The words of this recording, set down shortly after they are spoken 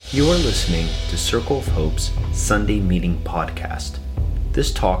You are listening to Circle of Hope's Sunday Meeting Podcast.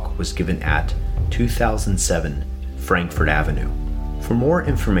 This talk was given at 2007 Frankfurt Avenue. For more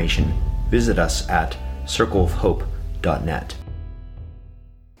information, visit us at circleofhope.net.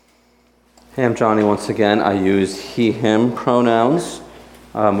 Hey, I'm Johnny once again. I use he, him pronouns.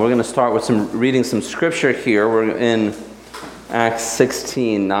 We're going to start with reading some scripture here. We're in Acts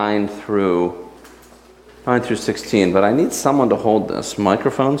 16, 9 through 16. But I need someone to hold this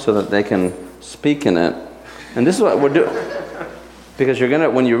microphone so that they can speak in it. And this is what we're doing. Because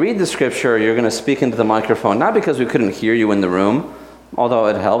when you read the scripture, you're going to speak into the microphone. Not because we couldn't hear you in the room, although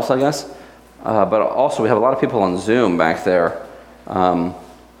it helps, I guess. But also we have a lot of people on Zoom back there.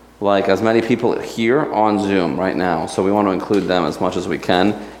 Like as many people here on Zoom right now. So we want to include them as much as we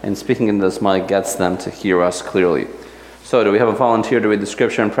can. And speaking into this mic gets them to hear us clearly. So do we have a volunteer to read the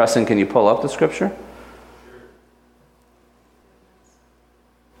scripture? And Preston, can you pull up the scripture?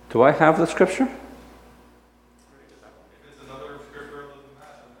 Do I have the scripture?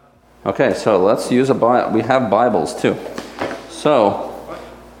 Okay, so let's use a Bible. We have Bibles too. So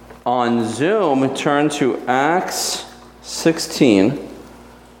on Zoom, turn to Acts 16.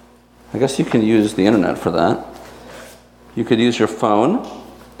 I guess you can use the internet for that. You could use your phone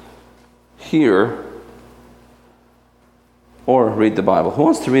here or read the Bible. Who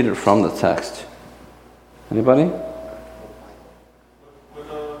wants to read it from the text? Anybody?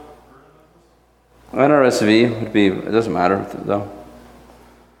 NRSV would be, it doesn't matter though.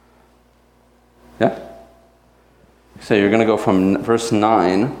 Yeah? So you're going to go from verse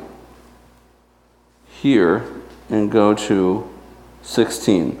 9 here and go to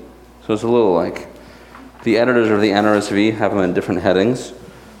 16. So it's a little like, the editors of the NRSV have them in different headings,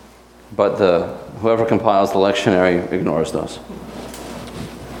 but whoever compiles the lectionary ignores those.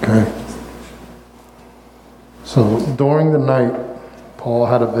 Okay. So during the night, Paul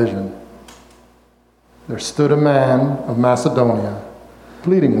had a vision. There stood a man of Macedonia,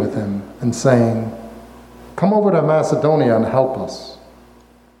 pleading with him and saying, "Come over to Macedonia and help us."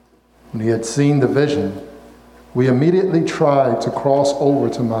 When he had seen the vision, we immediately tried to cross over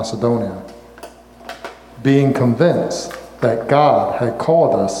to Macedonia, being convinced that God had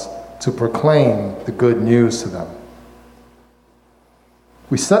called us to proclaim the good news to them.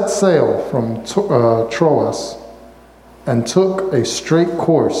 We set sail from Troas and took a straight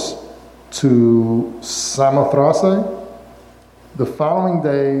course to Samothrace, the following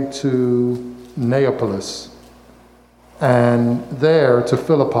day to Neapolis, and there to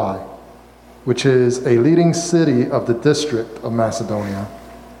Philippi, which is a leading city of the district of Macedonia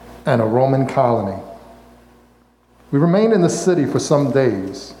and a Roman colony. We remained in the city for some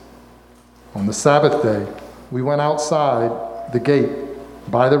days. On the Sabbath day, we went outside the gate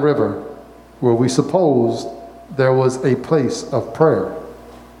by the river, where we supposed there was a place of prayer.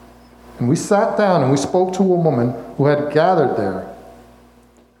 And we sat down and we spoke to a woman who had gathered there.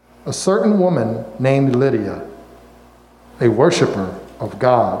 A certain woman named Lydia, a worshiper of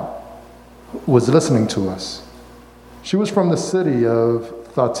God, was listening to us. She was from the city of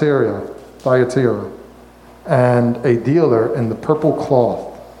Thyatira, and a dealer in the purple cloth.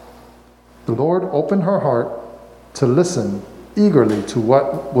 The Lord opened her heart to listen eagerly to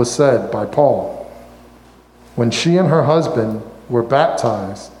what was said by Paul. When she and her husband were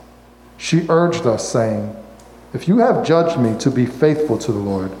baptized, she urged us, saying, "If you have judged me to be faithful to the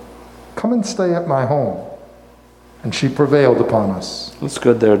Lord, come and stay at my home." And she prevailed upon us. That's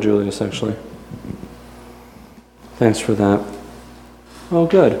good there, Julius, actually. Thanks for that. Oh,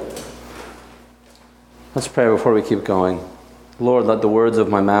 good. Let's pray before we keep going. Lord, let the words of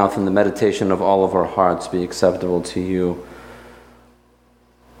my mouth and the meditation of all of our hearts be acceptable to you.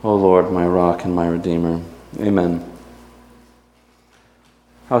 O Lord, my rock and my redeemer. Amen.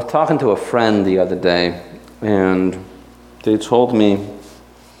 I was talking to a friend the other day, and they told me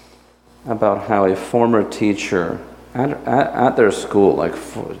about how a former teacher at their school,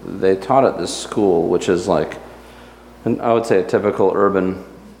 they taught at this school, which is like, I would say a typical urban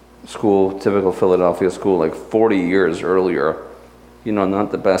school, typical Philadelphia school, like 40 years earlier,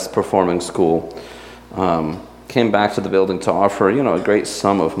 not the best performing school, came back to the building to offer, a great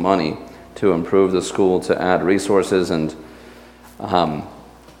sum of money to improve the school, to add resources, and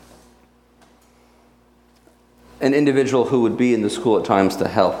an individual who would be in the school at times to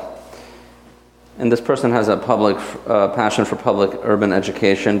help. And this person has a public passion for public urban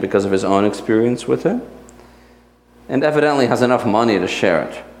education because of his own experience with it, and evidently has enough money to share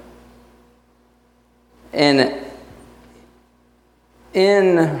it. And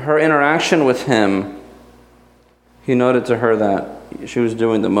in her interaction with him, he noted to her that she was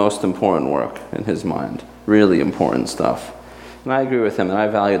doing the most important work in his mind, really important stuff. And I agree with him, and I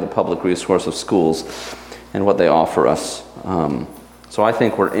value the public resource of schools and what they offer us. So I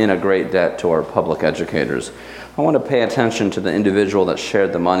think we're in a great debt to our public educators. I want to pay attention to the individual that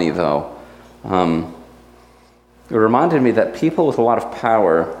shared the money, though. It reminded me that people with a lot of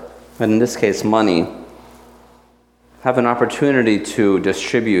power, and in this case money, have an opportunity to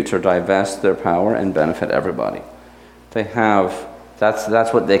distribute or divest their power and benefit everybody.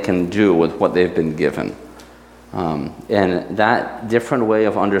 That's what they can do with what they've been given. And that different way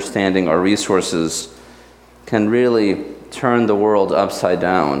of understanding our resources can really turn the world upside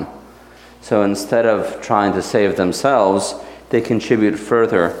down. So instead of trying to save themselves, they contribute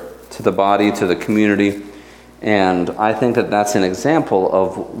further to the body, to the community. And I think that that's an example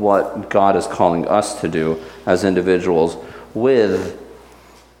of what God is calling us to do as individuals with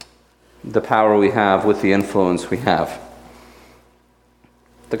the power we have, with the influence we have.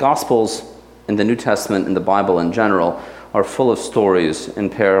 The Gospels in the New Testament and the Bible in general are full of stories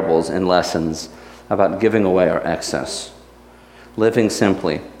and parables and lessons about giving away our excess, living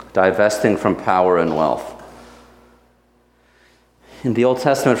simply, divesting from power and wealth. In the Old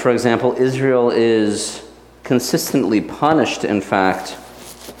Testament, for example, Israel is consistently punished, in fact,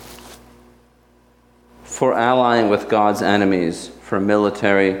 for allying with God's enemies for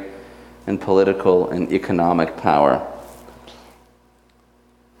military and political and economic power.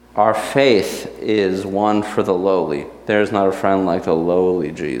 Our faith is one for the lowly. There's not a friend like the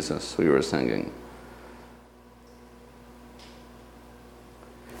lowly Jesus, we were singing.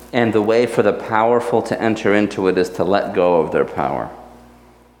 And the way for the powerful to enter into it is to let go of their power,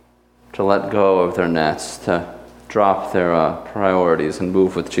 to let go of their nets, to drop their priorities and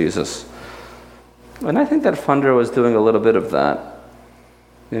move with Jesus. And I think that Funder was doing a little bit of that.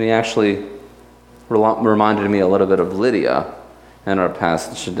 And he actually reminded me a little bit of Lydia in our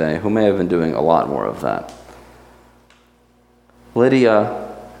passage today, who may have been doing a lot more of that.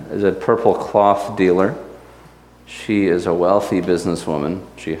 Lydia is a purple cloth dealer. She is a wealthy businesswoman.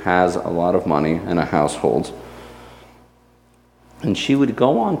 She has a lot of money and a household. And she would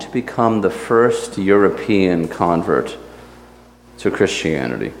go on to become the first European convert to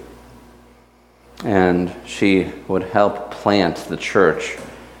Christianity. And she would help plant the church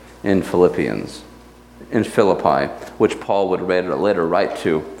in Philippi, which Paul would later write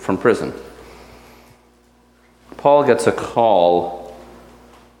to from prison. Paul gets a call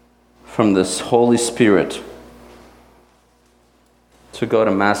from this Holy Spirit to go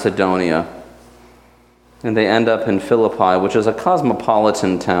to Macedonia, and they end up in Philippi, which is a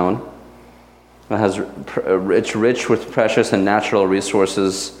cosmopolitan town. It has rich with precious and natural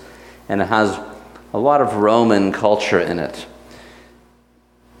resources, and it has a lot of Roman culture in it.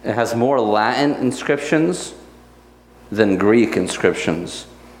 It has more Latin inscriptions than Greek inscriptions,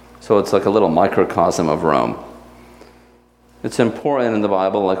 so it's like a little microcosm of Rome. It's important in the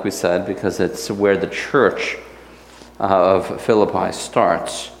Bible, like we said, because it's where the church of Philippi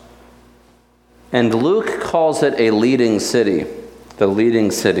starts. And Luke calls it a leading city, the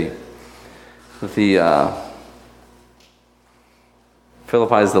leading city. Philippi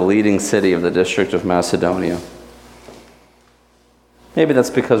is the leading city of the district of Macedonia. Maybe that's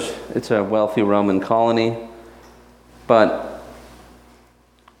because it's a wealthy Roman colony, but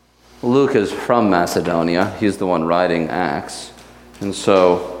Luke is from Macedonia. He's the one writing Acts. And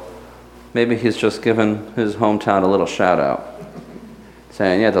so maybe he's just given his hometown a little shout out,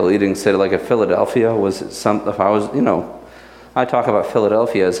 saying, yeah, the leading city, like if Philadelphia was I talk about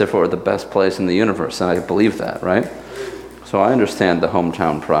Philadelphia as if it were the best place in the universe, and I believe that, right? So I understand the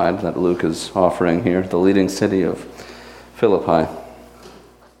hometown pride that Luke is offering here, the leading city of Philippi.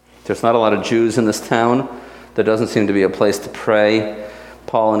 There's not a lot of Jews in this town. There doesn't seem to be a place to pray.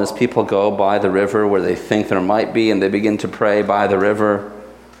 Paul and his people go by the river where they think there might be, and they begin to pray by the river.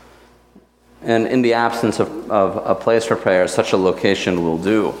 And in the absence of a place for prayer, such a location will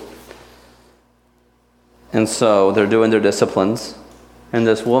do. And so they're doing their disciplines, and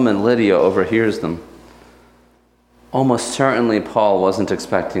this woman, Lydia, overhears them. Almost certainly Paul wasn't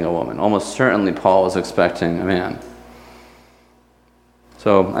expecting a woman. Almost certainly Paul was expecting a man.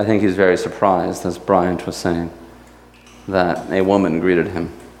 So I think he's very surprised, as Bryant was saying, that a woman greeted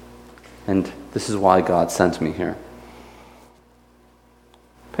him. And this is why God sent me here.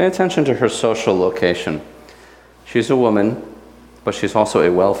 Pay attention to her social location. She's a woman, but she's also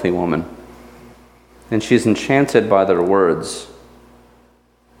a wealthy woman. And she's enchanted by their words.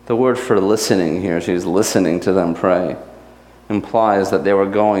 The word for listening here, she's listening to them pray, implies that they were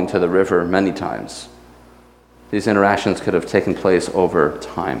going to the river many times. These interactions could have taken place over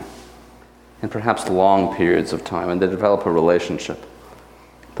time, and perhaps long periods of time, and they develop a relationship.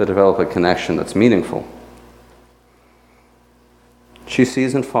 They develop a connection that's meaningful. She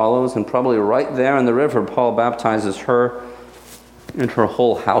sees and follows, and probably right there in the river, Paul baptizes her and her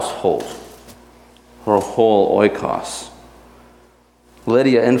whole household, her whole oikos.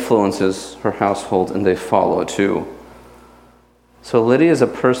 Lydia influences her household, and they follow too. So Lydia is a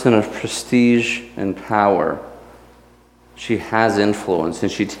person of prestige and power. She has influence,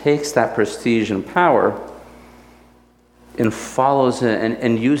 and she takes that prestige and power and follows it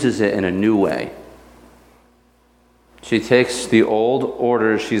and uses it in a new way. She takes the old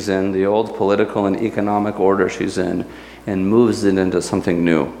order she's in, the old political and economic order she's in, and moves it into something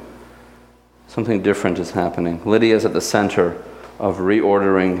new. Something different is happening. Lydia is at the center of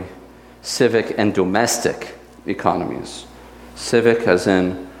reordering civic and domestic economies. Civic as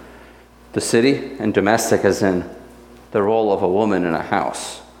in the city, and domestic as in the role of a woman in a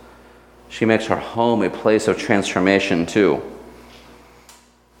house. She makes her home a place of transformation too.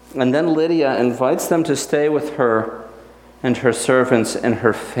 And then Lydia invites them to stay with her and her servants and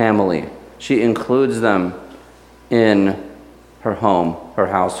her family. She includes them in her home, her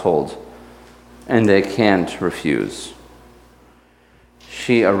household, and they can't refuse.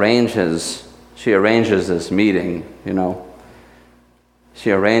 She arranges this meeting,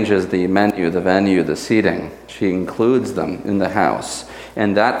 She arranges the menu, the venue, the seating. She includes them in the house.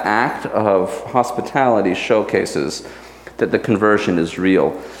 And that act of hospitality showcases that the conversion is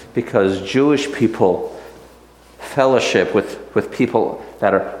real, because Jewish people fellowship with people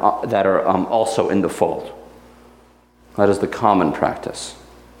that are also in the fold. That is the common practice.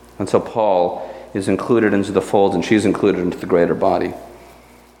 And so Paul is included into the fold, and she's included into the greater body.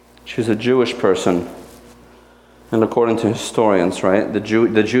 She's a Jewish person. And according to historians, right, the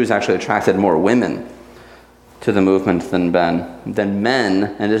Jews actually attracted more women to the movement than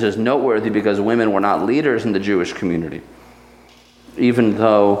men. And this is noteworthy because women were not leaders in the Jewish community, even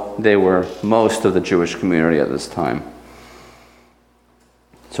though they were most of the Jewish community at this time.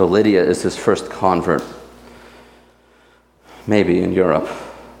 So Lydia is his first convert, maybe in Europe,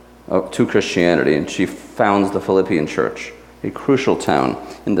 to Christianity, and she founds the Philippian church, a crucial town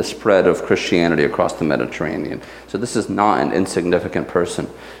in the spread of Christianity across the Mediterranean. So this is not an insignificant person.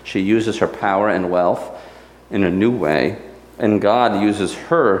 She uses her power and wealth in a new way, and God uses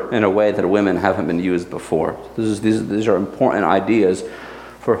her in a way that women haven't been used before. These are important ideas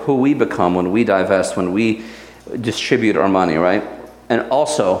for who we become when we divest, when we distribute our money, right? And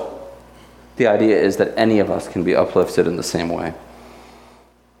also, the idea is that any of us can be uplifted in the same way.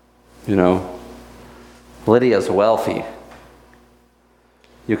 Lydia's wealthy.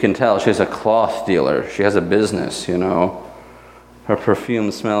 You can tell she's a cloth dealer. She has a business, Her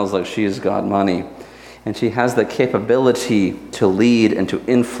perfume smells like she's got money. And she has the capability to lead and to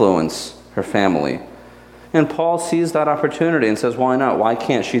influence her family. And Paul sees that opportunity and says, why not? Why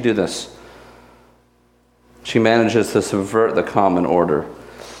can't she do this? He manages to subvert the common order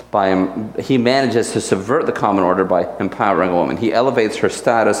by empowering a woman. He elevates her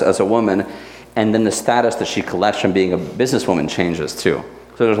status as a woman, and then the status that she collects from being a businesswoman changes too.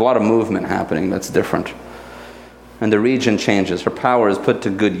 So there's a lot of movement happening that's different. And the region changes. Her power is put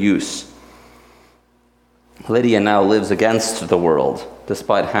to good use. Lydia now lives against the world,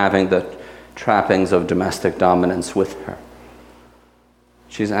 despite having the trappings of domestic dominance with her.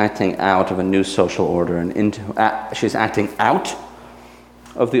 She's acting out of a new social order, and she's acting out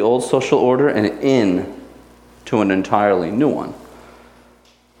of the old social order and in to an entirely new one.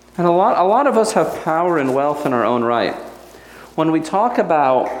 And a lot of us have power and wealth in our own right. When we talk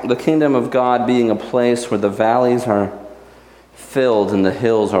about the kingdom of God being a place where the valleys are filled and the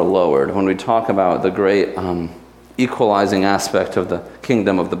hills are lowered, when we talk about the great equalizing aspect of the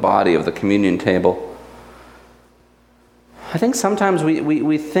kingdom of the body, of the communion table, I think sometimes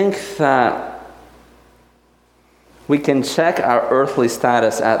we think that we can check our earthly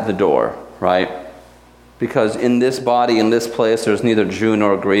status at the door, right? Because in this body, in this place, there's neither Jew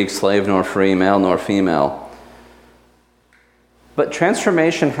nor Greek, slave nor free, male nor female. But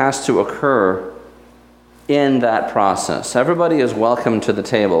transformation has to occur in that process. Everybody is welcome to the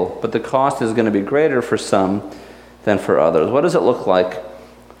table, but the cost is going to be greater for some than for others. What does it look like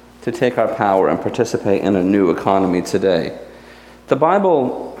to take our power and participate in a new economy today? The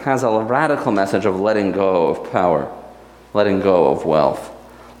Bible has a radical message of letting go of power, letting go of wealth,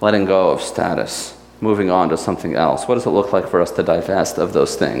 letting go of status, moving on to something else. What does it look like for us to divest of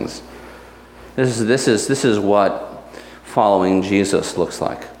those things? This is what following Jesus looks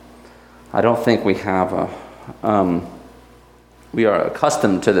like. I don't think we have we are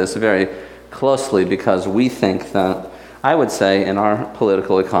accustomed to this very closely because we think that, I would say in our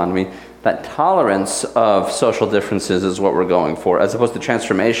political economy, that tolerance of social differences is what we're going for, as opposed to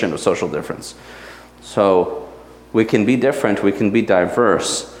transformation of social difference. So We can be different, we can be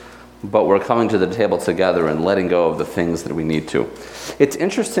diverse, but we're coming to the table together and letting go of the things that we need to. It's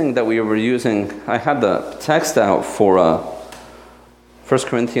interesting that we were I had the text out for 1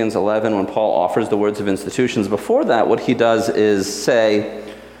 Corinthians 11 when Paul offers the words of institutions. Before that, what he does is say,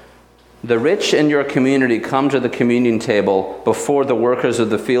 the rich in your community come to the communion table before the workers of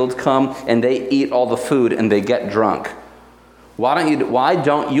the field come, and they eat all the food and they get drunk. Why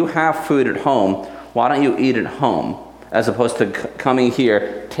don't you have food at home? Why don't you eat at home, as opposed to coming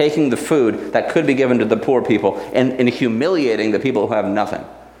here, taking the food that could be given to the poor people and humiliating the people who have nothing?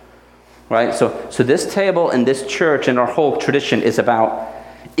 Right? So this table and this church and our whole tradition is about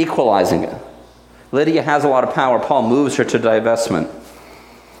equalizing it. Lydia has a lot of power. Paul moves her to divestment.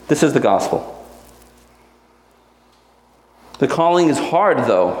 This is the gospel. The calling is hard,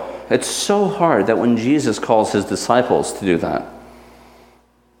 though. It's so hard that when Jesus calls his disciples to do that,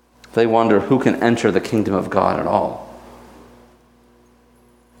 they wonder who can enter the kingdom of God at all.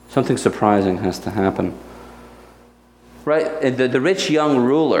 Something surprising has to happen. Right? The rich young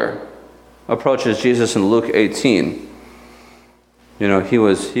ruler approaches Jesus in Luke 18. You know, he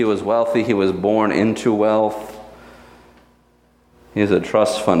was wealthy. He was born into wealth. He's a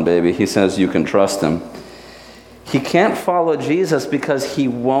trust fund baby. He says you can trust him. He can't follow Jesus because he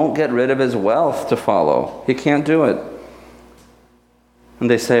won't get rid of his wealth to follow. He can't do it. And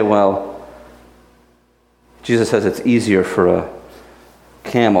they say, well, Jesus says it's easier for a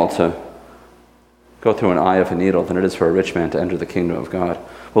camel to go through an eye of a needle than it is for a rich man to enter the kingdom of God.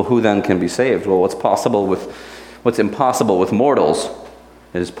 Well, who then can be saved? Well, what's impossible with mortals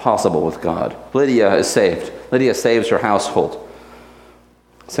is possible with God. Lydia is saved. Lydia saves her household.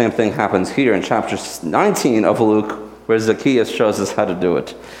 Same thing happens here in chapter 19 of Luke, where Zacchaeus shows us how to do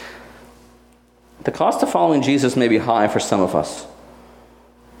it. The cost of following Jesus may be high for some of us.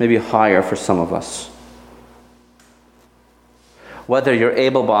 Maybe higher for some of us. Whether you're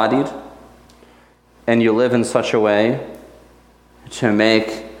able-bodied and you live in such a way to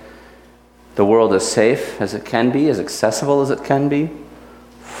make the world as safe as it can be, as accessible as it can be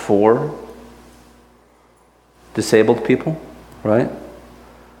for disabled people, right?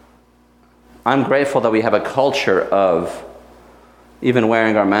 I'm grateful that we have a culture of even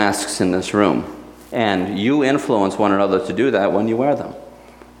wearing our masks in this room. And you influence one another to do that when you wear them.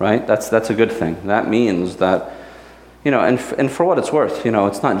 Right? That's a good thing. That means that, and for what it's worth,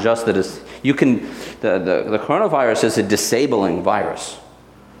 it's not just that the coronavirus is a disabling virus.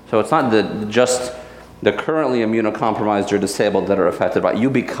 So it's not just the currently immunocompromised or disabled that are affected by it.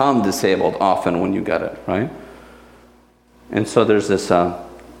 You become disabled often when you get it, right? And so there's this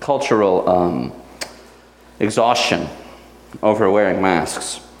cultural exhaustion over wearing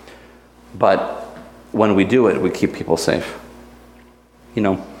masks. But when we do it, we keep people safe.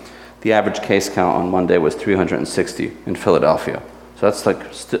 The average case count on Monday was 360 in Philadelphia. So that's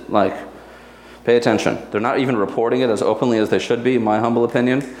like, pay attention. They're not even reporting it as openly as they should be, in my humble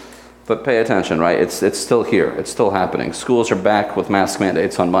opinion. But pay attention, right? It's still here. It's still happening. Schools are back with mask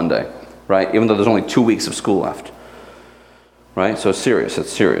mandates on Monday, right? Even though there's only 2 weeks of school left, right? So it's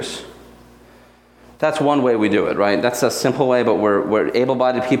serious. That's one way we do it, right? That's a simple way, but we're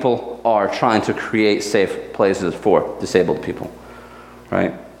able-bodied people are trying to create safe places for disabled people,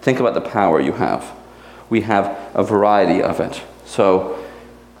 right? Think about the power you have. We have a variety of it. So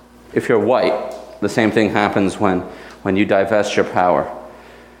if you're white, the same thing happens when you divest your power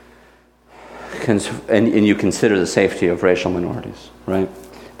and you consider the safety of racial minorities, right?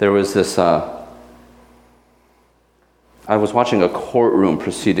 There was this, I was watching a courtroom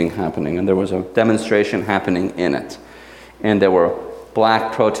proceeding happening, and there was a demonstration happening in it. And there were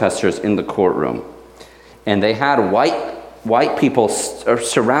black protesters in the courtroom. And they had white people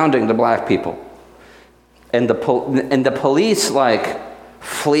surrounding the black people. And the police,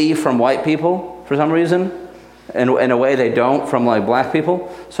 flee from white people for some reason. And in a way they don't from, black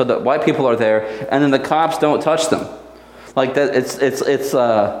people. So the white people are there, and then the cops don't touch them. They're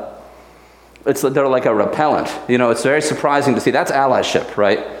like a repellent. It's very surprising to see. That's allyship,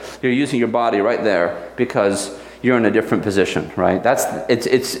 right? You're using your body right there because you're in a different position, right?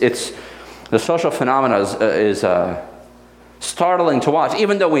 It's the social phenomena is startling to watch,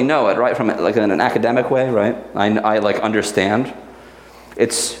 even though we know it, right, from in an academic way, right? I understand.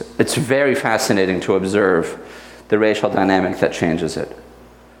 It's very fascinating to observe the racial dynamic that changes it,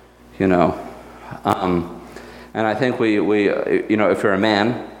 and I think we if you're a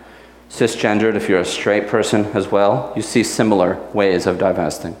man, cisgendered, if you're a straight person as well, you see similar ways of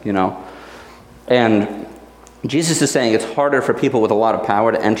divesting, And Jesus is saying it's harder for people with a lot of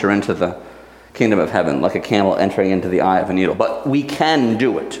power to enter into the kingdom of heaven, like a camel entering into the eye of a needle. But we can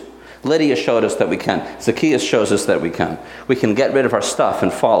do it. Lydia showed us that we can. Zacchaeus shows us that we can. We can get rid of our stuff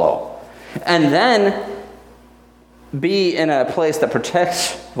and follow. And then be in a place that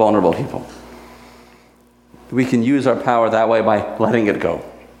protects vulnerable people. We can use our power that way by letting it go.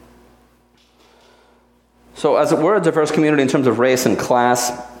 So as we're a diverse community in terms of race and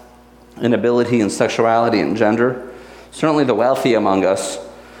class and ability and sexuality and gender, certainly the wealthy among us,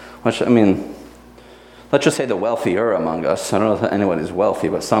 which, I mean, let's just say the wealthier among us. I don't know if anyone is wealthy,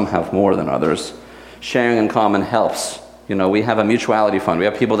 but some have more than others. Sharing in common helps. You know, we have a mutuality fund. We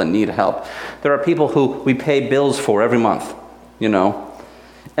have people that need help. There are people who we pay bills for every month, you know.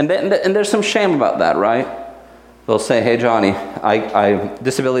 And there's some shame about that, right? They'll say, hey, Johnny, I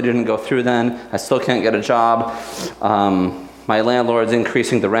disability didn't go through then. I still can't get a job. My landlord's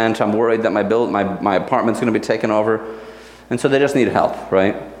increasing the rent. I'm worried that my apartment's going to be taken over. And so they just need help,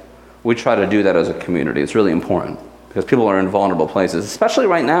 right? We try to do that as a community. It's really important because people are in vulnerable places, especially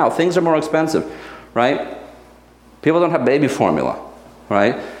right now. Things are more expensive, right? People don't have baby formula,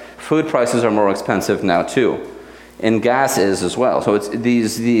 right? Food prices are more expensive now too. And gas is as well. So it's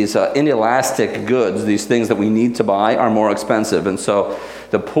these inelastic goods, these things that we need to buy are more expensive. And so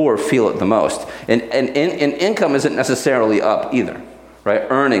the poor feel it the most. And income isn't necessarily up either, right?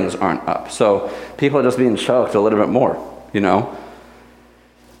 Earnings aren't up. So people are just being choked a little bit more, you know?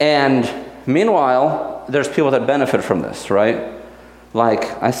 And meanwhile, there's people that benefit from this, right?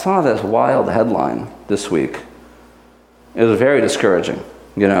 Like, I saw this wild headline this week. It was very discouraging,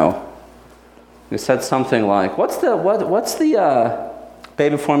 you know. It said something like, what's the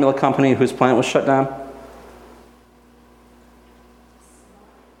baby formula company whose plant was shut down?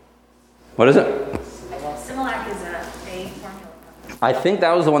 What is it? Similac is a baby formula company. I think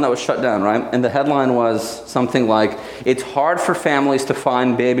that was the one that was shut down, right? And the headline was something like, it's hard for families to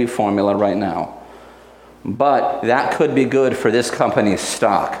find baby formula right now, but that could be good for this company's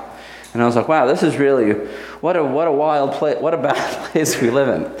stock. And I was like, wow, this is really, what a wild place, what a bad place we live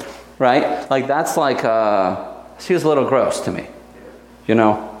in, right? Like that's like, seems a little gross to me, you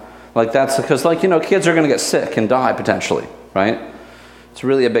know? Like that's, because like, you know, kids are going to get sick and die potentially, right? It's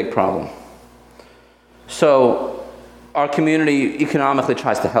really a big problem. So our community economically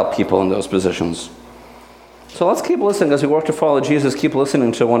tries to help people in those positions. So let's keep listening as we work to follow Jesus, keep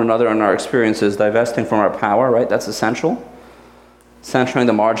listening to one another and our experiences, divesting from our power, right? That's essential. Centering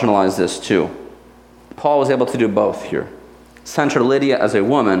the marginalized is too. Paul was able to do both here. Center Lydia as a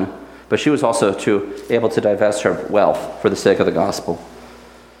woman, but she was also able to divest her wealth for the sake of the gospel.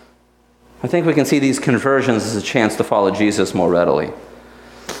 I think we can see these conversions as a chance to follow Jesus more readily.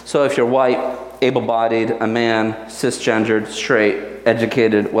 So if you're white, able-bodied, a man, cisgendered, straight,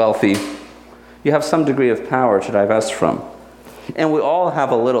 educated, wealthy, you have some degree of power to divest from. And we all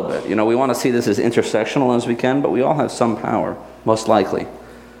have a little bit. You know, we want to see this as intersectional as we can, but we all have some power, most likely.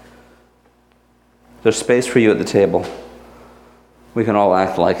 There's space for you at the table. We can all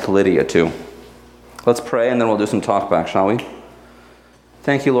act like Lydia too. Let's pray and then we'll do some talk back, shall we?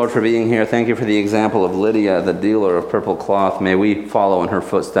 Thank you, Lord, for being here. Thank you for the example of Lydia, the dealer of purple cloth. May we follow in her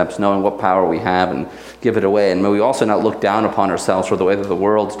footsteps, knowing what power we have and give it away. And may we also not look down upon ourselves for the way that the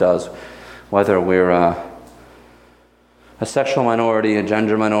world does, whether we're a sexual minority, a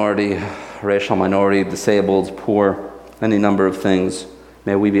gender minority, racial minority, disabled, poor, any number of things.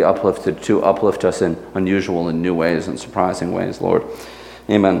 May we be uplifted to uplift us in unusual and new ways and surprising ways, Lord.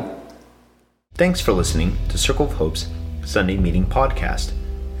 Amen. Thanks for listening to Circle of Hope's Sunday Meeting Podcast.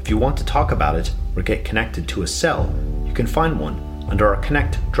 If you want to talk about it or get connected to a cell, you can find one under our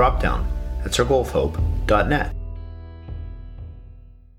Connect dropdown at circleofhope.net.